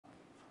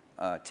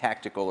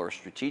tactical or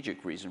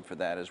strategic reason for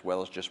that, as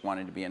well as just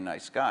wanting to be a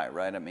nice guy,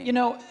 right? I mean, you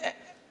know,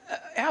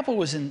 Apple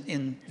was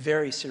in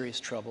very serious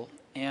trouble,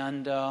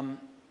 and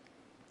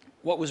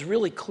what was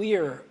really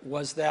clear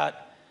was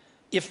that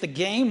if the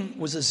game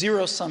was a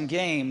zero-sum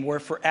game where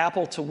for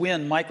Apple to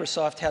win,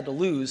 Microsoft had to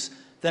lose,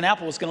 then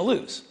Apple was going to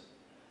lose.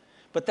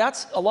 But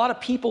that's, a lot of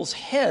people's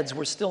heads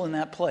were still in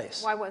that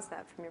place. Why was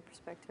that from your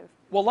perspective?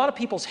 Well, a lot of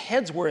people's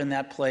heads were in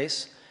that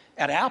place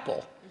at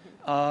Apple,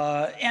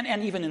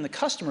 and even in the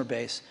customer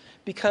base,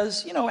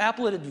 because, you know,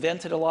 Apple had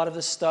invented a lot of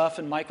this stuff,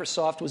 and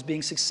Microsoft was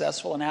being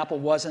successful, and Apple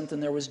wasn't,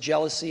 and there was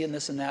jealousy and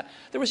this and that.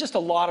 There was just a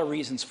lot of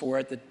reasons for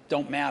it that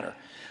don't matter.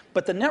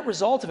 But the net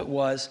result of it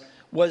was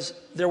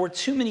there were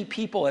too many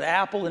people at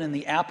Apple and in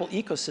the Apple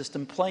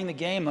ecosystem playing the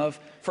game of,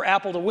 for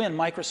Apple to win,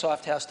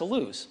 Microsoft has to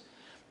lose.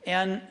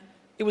 And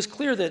it was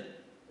clear that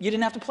you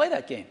didn't have to play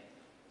that game,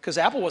 because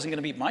Apple wasn't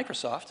going to beat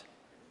Microsoft.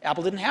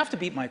 Apple didn't have to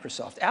beat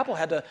Microsoft. Apple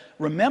had to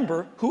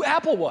remember who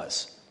Apple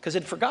was, because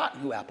it had forgotten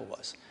who Apple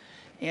was.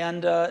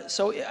 And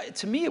so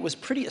to me, it was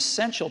pretty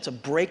essential to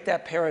break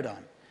that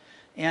paradigm.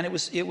 And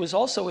it was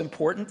also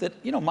important that,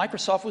 you know,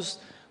 Microsoft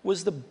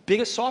was the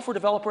biggest software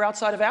developer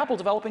outside of Apple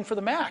developing for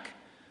the Mac.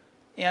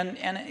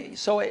 And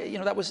so, you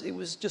know, it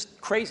was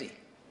just crazy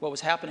what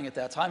was happening at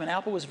that time. And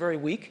Apple was very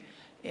weak.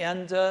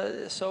 And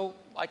so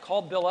I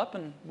called Bill up,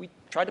 and we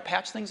tried to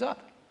patch things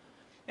up.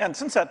 Yeah, and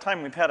since that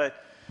time, we've had a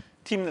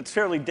team that's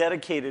fairly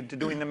dedicated to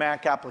doing the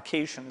Mac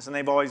applications. And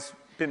they've always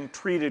been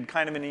treated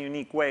kind of in a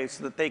unique way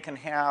so that they can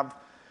have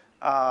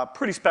a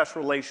pretty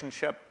special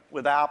relationship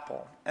with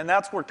Apple. And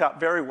that's worked out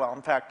very well.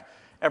 In fact,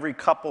 every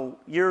couple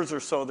years or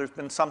so, there's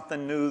been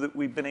something new that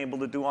we've been able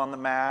to do on the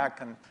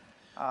Mac. And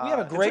we have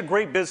it's a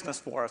great business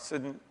for us.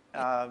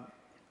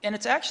 And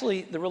it's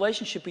actually, the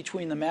relationship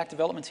between the Mac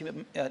development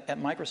team at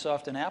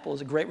Microsoft and Apple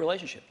is a great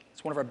relationship.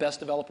 It's one of our best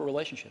developer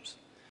relationships.